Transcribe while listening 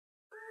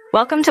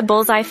Welcome to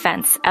Bullzeye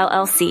Fence,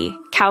 LLC,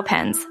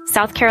 Cowpens,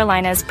 South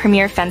Carolina's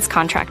premier fence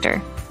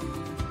contractor.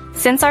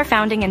 Since our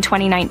founding in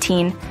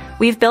 2019,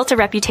 we've built a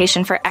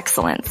reputation for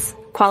excellence,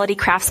 quality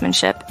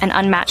craftsmanship, and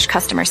unmatched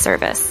customer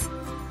service.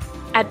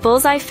 At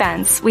Bullzeye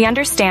Fence, we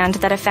understand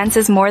that a fence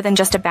is more than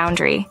just a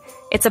boundary.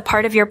 It's a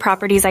part of your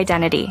property's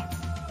identity.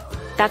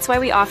 That's why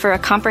we offer a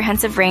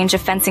comprehensive range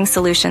of fencing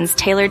solutions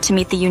tailored to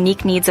meet the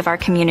unique needs of our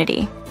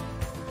community.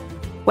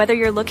 Whether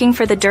you're looking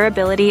for the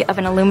durability of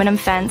an aluminum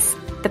fence,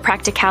 the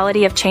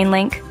practicality of chain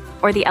link,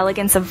 or the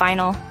elegance of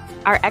vinyl,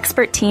 our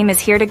expert team is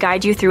here to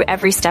guide you through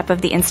every step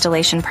of the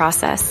installation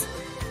process.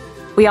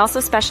 We also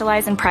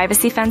specialize in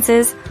privacy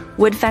fences,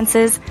 wood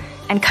fences,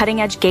 and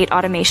cutting-edge gate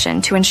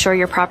automation to ensure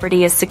your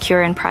property is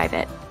secure and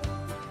private.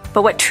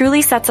 But what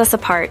truly sets us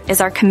apart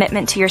is our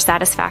commitment to your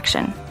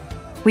satisfaction.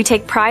 We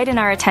take pride in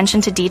our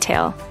attention to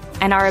detail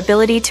and our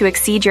ability to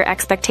exceed your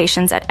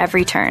expectations at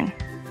every turn.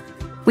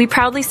 We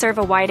proudly serve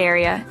a wide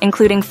area,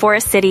 including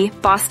Forest City,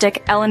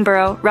 Bostick,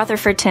 Ellenboro,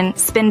 Rutherfordton,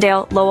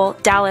 Spindale, Lowell,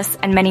 Dallas,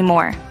 and many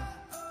more.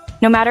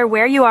 No matter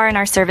where you are in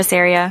our service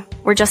area,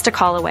 we're just a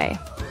call away.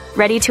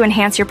 Ready to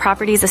enhance your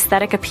property's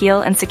aesthetic appeal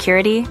and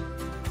security?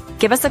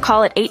 Give us a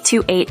call at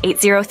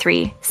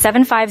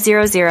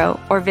 828-803-7500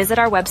 or visit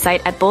our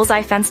website at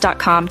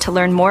bullzeyefence.com to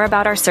learn more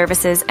about our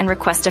services and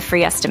request a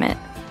free estimate.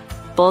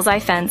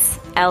 Bullzeye Fence,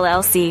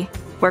 LLC,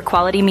 where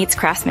quality meets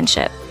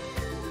craftsmanship.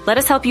 Let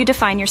us help you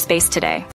define your space today.